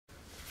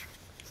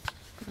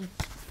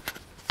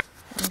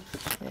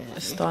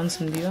¿Está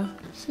encendida?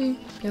 Sí,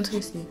 pienso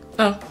que sí.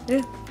 Oh,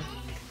 yeah.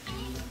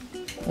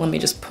 Let me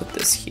just put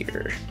this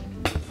here.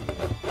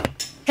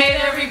 Hey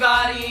there,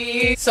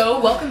 everybody! So,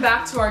 welcome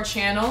back to our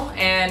channel,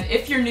 and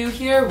if you're new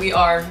here, we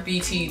are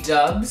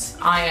beeteedubs.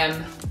 I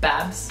am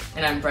Babs,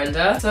 and I'm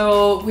Brenda.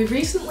 So, we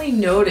recently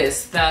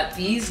noticed that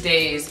these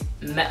days,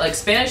 like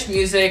Spanish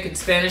music and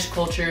Spanish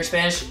culture,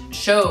 Spanish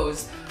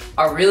shows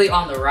are really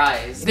on the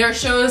rise. There are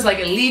shows like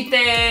Elite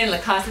and La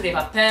Casa de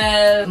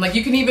Papel. Like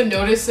you can even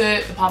notice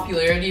it, the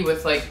popularity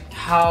with like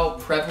how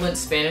prevalent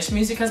Spanish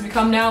music has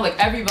become now. Like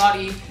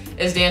everybody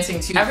is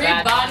dancing to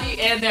everybody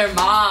and their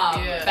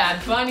mom. Yeah.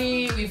 Bad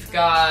Bunny, we've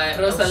got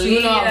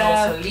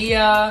Rosalia, J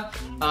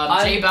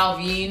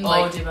Balvin.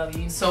 Like, J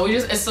Balvin. So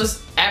it's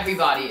just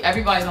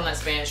everybody's on that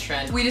Spanish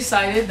trend. We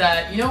decided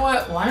that, you know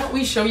what, why don't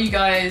we show you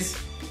guys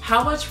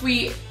how much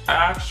we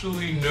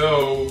actually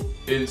know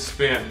in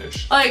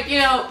Spanish. Like, you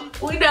know,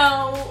 we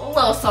know a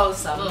little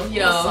something,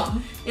 you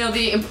know,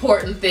 the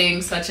important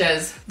things such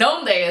as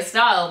 ¿Dónde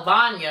está el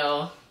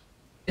baño?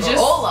 Just,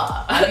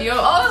 hola, adios.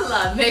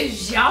 Hola, me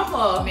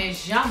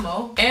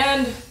llamo.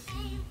 And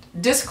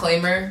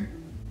disclaimer,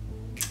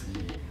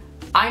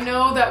 I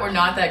know that we're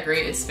not that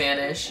great at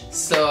Spanish,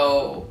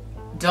 so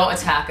don't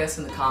attack us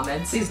in the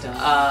comments. Please don't.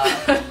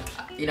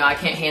 You know, I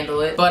can't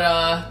handle it.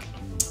 But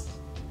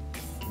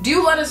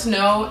do let us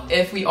know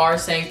if we are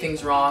saying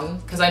things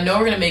wrong, because I know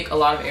we're gonna make a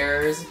lot of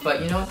errors,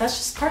 but you know what, that's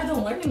just part of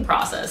the learning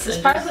process. It's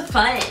part of the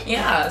fun.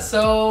 Yeah,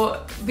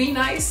 so be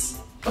nice.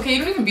 Okay,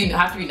 you don't even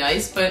have to be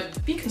nice,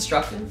 but be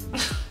constructive.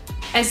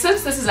 And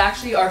since this is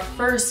actually our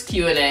first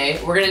Q&A,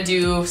 we're gonna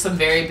do some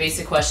very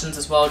basic questions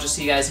as well, just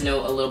so you guys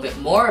know a little bit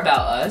more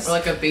about us. Or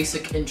like a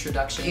basic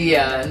introduction.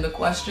 Yeah, and the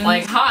questions.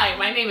 Like, hi,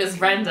 my name is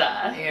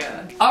Brenda.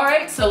 Yeah.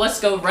 Alright, so let's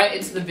go right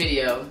into the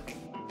video.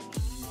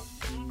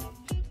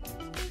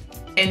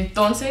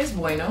 Entonces,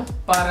 bueno,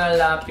 para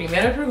la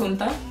primera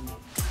pregunta,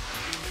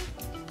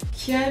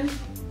 ¿quién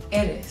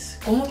eres?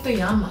 ¿Cómo te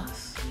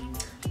llamas?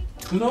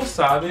 ¿Tú no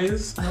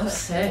sabes? No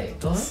sé.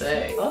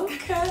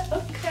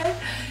 Okay.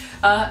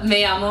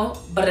 Me llamo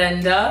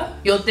Brenda.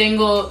 Yo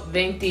tengo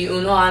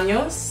 21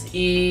 años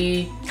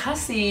y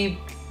casi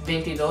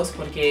 22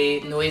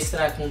 porque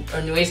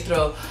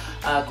nuestro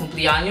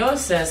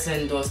cumpleaños es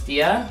en 2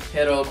 días,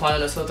 pero cuando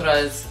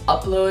nosotros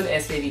upload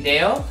este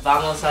video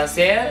vamos a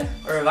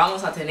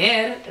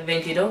tener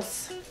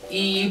 22.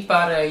 Y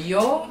para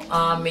yo,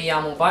 me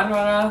llamo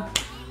Bárbara.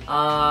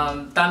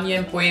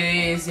 También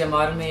puedes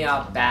llamarme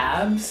a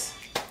Babs.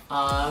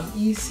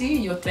 Y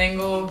sí, yo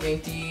tengo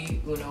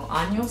 21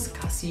 años,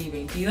 casi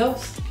 22.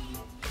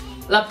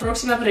 La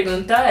próxima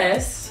pregunta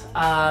es,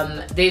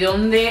 ¿de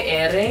dónde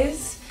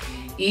eres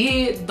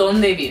y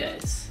dónde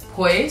vives?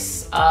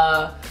 Pues,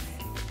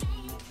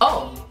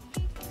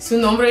 su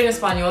nombre en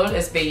español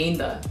es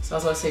Belinda. So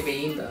that's why I say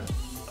Belinda.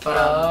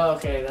 Oh,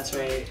 okay, that's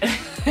right.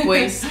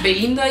 Pues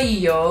Belinda y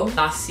yo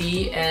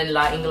nací en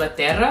la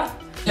Inglaterra,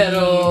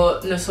 pero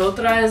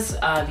nosotras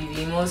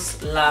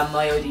vivimos la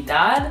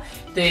mayoría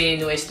de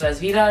nuestras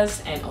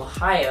vidas en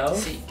Ohio.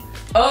 Sí.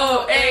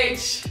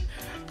 O-H-I-O!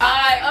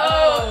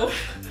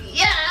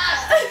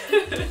 Yeah!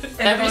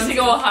 Every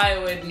single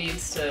Ohioan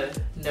needs to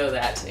know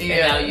that.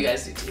 Yeah. And now you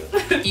guys do too.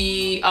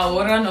 Y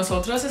ahora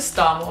nosotros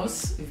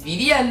estamos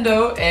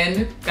viviendo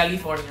en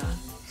California.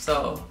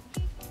 So,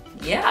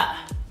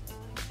 yeah.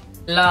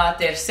 La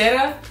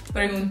tercera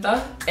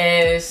pregunta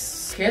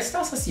es, ¿qué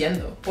estás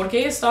haciendo? ¿Por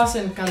qué estás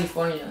en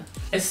California?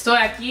 Estoy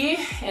aquí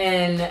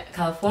en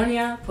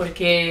California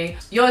porque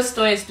yo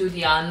estoy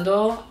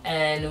estudiando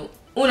en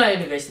una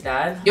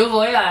universidad. Yo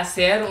voy a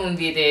hacer un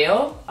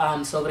video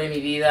sobre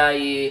mi vida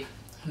y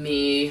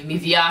mi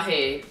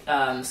viaje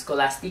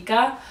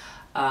escolástica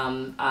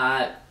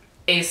a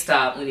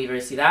esta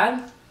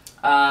universidad.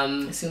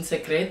 Es un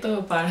secreto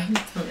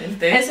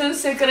aparentemente. Es un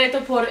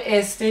secreto por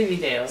este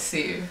video.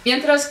 Sí.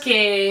 Mientras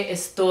que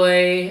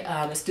estoy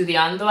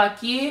estudiando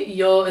aquí,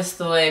 yo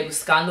estoy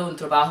buscando un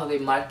trabajo de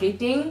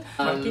marketing.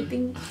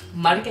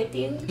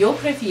 Marketing. Yo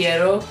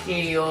prefiero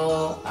que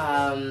yo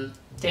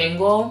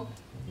tengo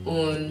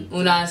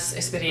unas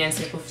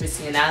experiencias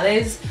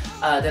profesionales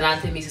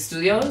durante mis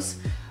estudios.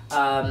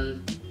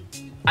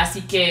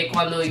 Así que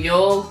cuando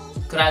yo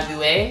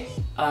graduaré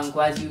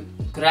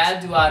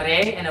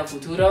en el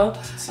futuro,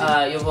 sí.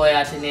 Yo voy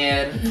a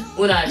tener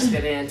una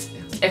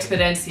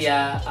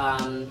experiencia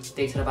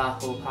de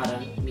trabajo para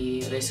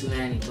mi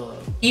resumen y todo.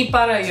 Y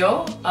para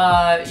yo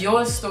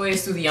estoy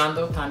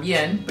estudiando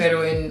también,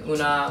 pero en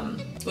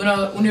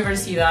una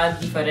universidad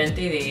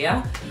diferente de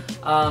ella.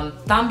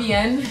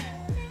 También,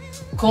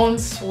 con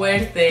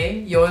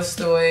suerte, yo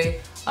estoy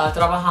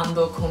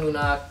trabajando con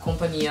una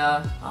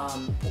compañía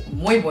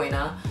muy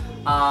buena.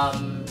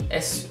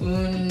 Es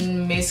una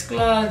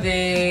mezcla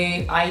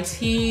de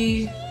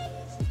IT,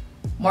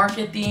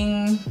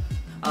 marketing,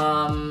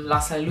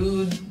 la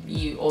salud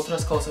y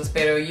otras cosas,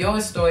 pero yo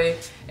estoy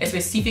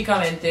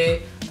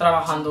específicamente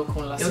trabajando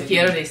con la salud. Yo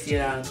quiero decir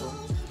algo.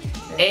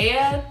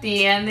 Ella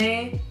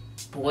tiene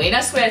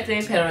buena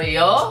suerte, pero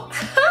yo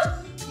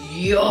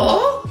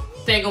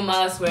tengo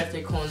mala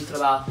suerte con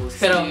trabajos,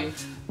 pero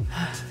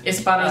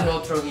es para el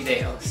otro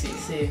video, sí.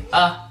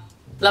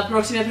 La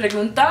próxima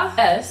pregunta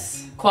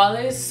es,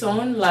 ¿cuáles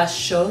son las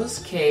shows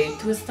que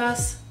tú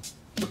estás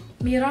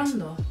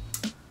mirando?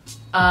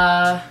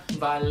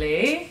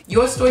 Vale.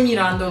 Yo estoy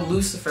mirando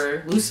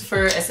Lucifer.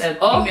 Lucifer es el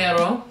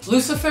primero.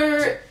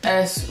 Lucifer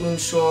es un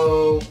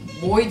show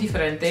muy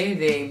diferente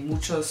de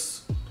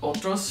muchos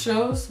otros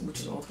shows.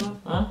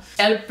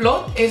 El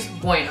plot es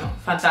bueno,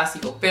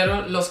 fantástico,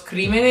 pero los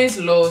crímenes,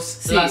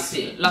 las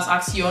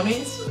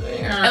acciones,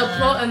 el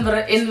plot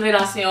en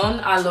relación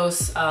a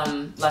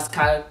las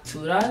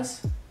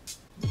caricaturas,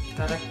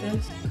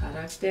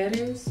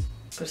 caracteres,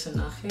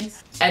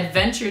 personajes.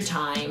 Adventure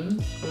Time,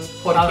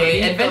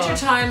 porque Adventure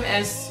Time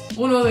es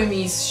uno de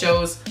mis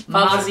shows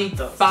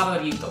favoritos.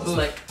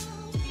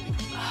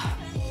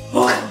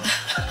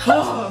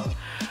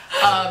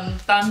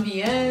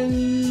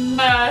 También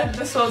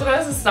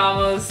nosotros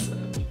estamos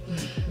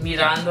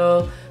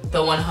mirando The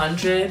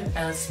 100,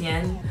 el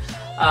 100,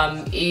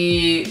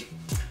 y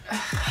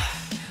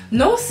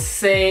no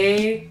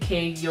sé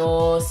qué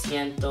yo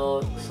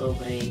siento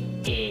sobre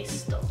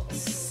esto.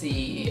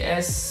 Sí,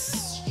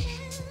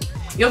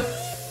 yo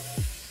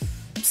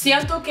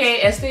siento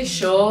que este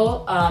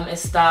show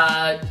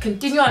está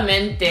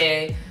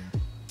continuamente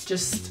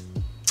just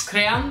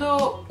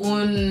creando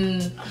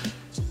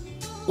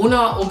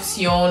una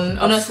opción,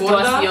 una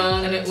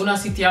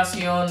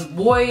situación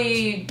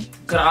muy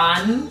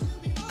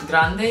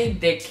grande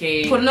de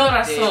que... Por una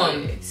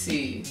razón.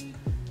 Sí.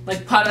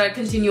 Para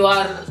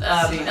continuar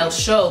el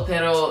show,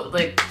 pero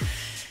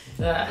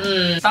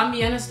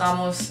también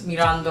estamos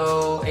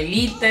mirando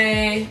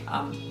Elite,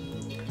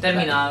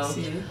 terminado.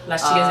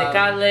 Las chicas de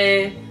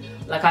Cale,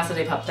 La Casa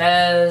de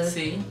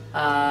Papel,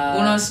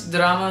 unos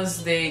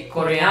dramas de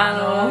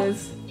coreanos.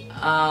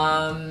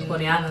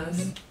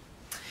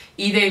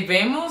 Y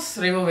debemos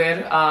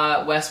revolver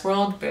a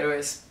Westworld, pero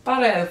es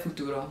para el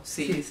futuro,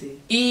 sí.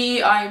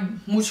 Y hay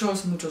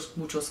muchos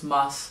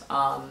más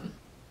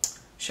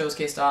shows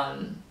que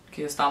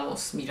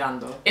estamos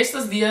mirando.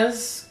 Estos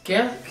días,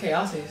 ¿qué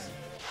haces?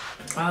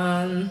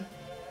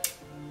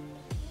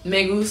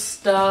 Me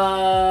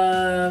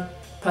gusta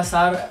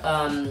pasar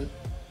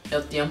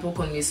el tiempo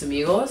con mis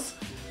amigos.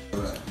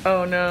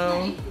 Oh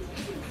no.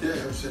 Yeah,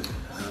 100%.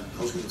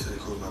 I was going to tell you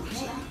call my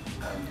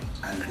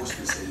and what's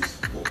going to say is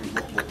what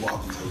happened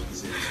to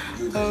us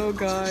is Oh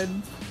god.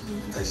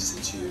 They just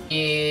said to you.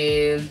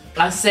 Y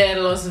hacer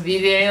los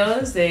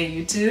videos de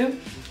YouTube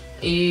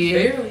y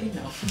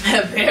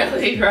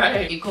barely,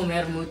 right. Y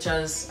comer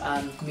muchas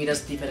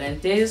comidas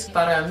diferentes.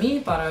 Para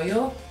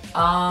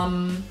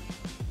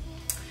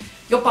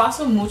yo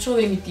paso mucho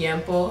de mi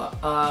tiempo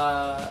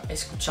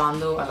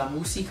escuchando a la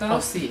música.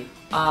 Oh sí.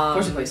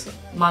 Por supuesto.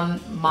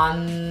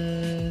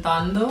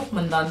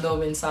 Mandando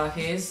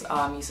mensajes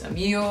a mis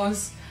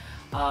amigos,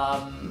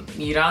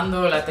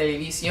 mirando la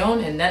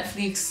televisión en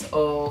Netflix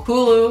o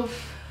Hulu.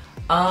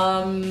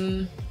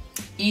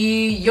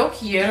 Y yo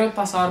quiero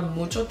pasar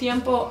mucho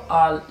tiempo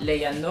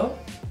leyendo,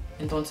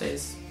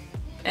 entonces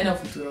en el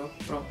futuro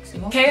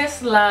próximo. ¿Qué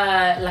es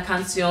la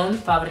canción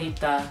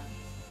favorita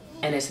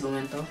en este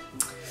momento?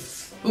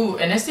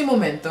 En este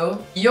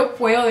momento yo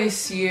puedo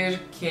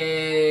decir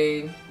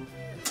que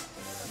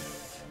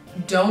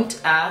Don't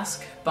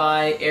Ask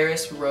by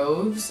Eris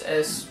Rose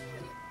es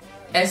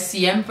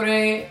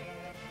siempre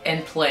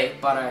en play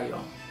para yo.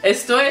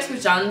 Estoy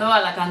escuchando a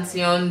la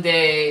canción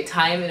de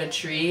Time in a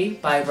Tree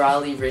by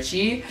Riley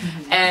Ritchie.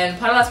 Y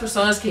para las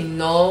personas que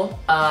no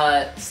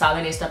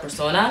saben esta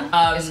persona,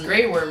 it's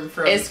Grey Worm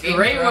from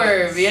Grey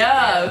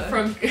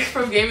Worm,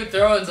 from Game of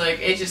Thrones.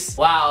 It just,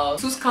 wow.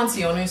 Sus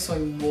canciones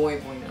son muy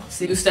buenas.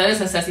 Sí. Ustedes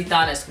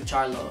necesitan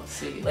escucharlo.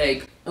 Sí.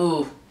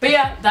 But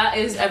yeah, that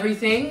is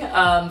everything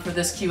for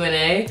this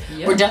Q&A.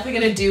 Yeah. We're definitely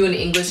gonna do an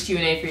English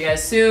Q&A for you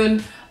guys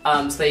soon.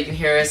 So that you can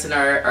hear us in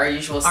our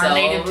usual selves.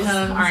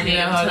 Our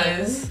native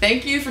tones.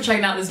 Thank you for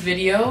checking out this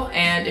video,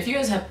 and if you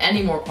guys have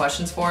any more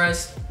questions for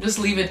us, just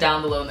leave it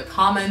down below in the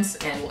comments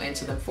and we'll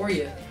answer them for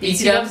you.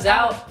 Beachside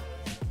out!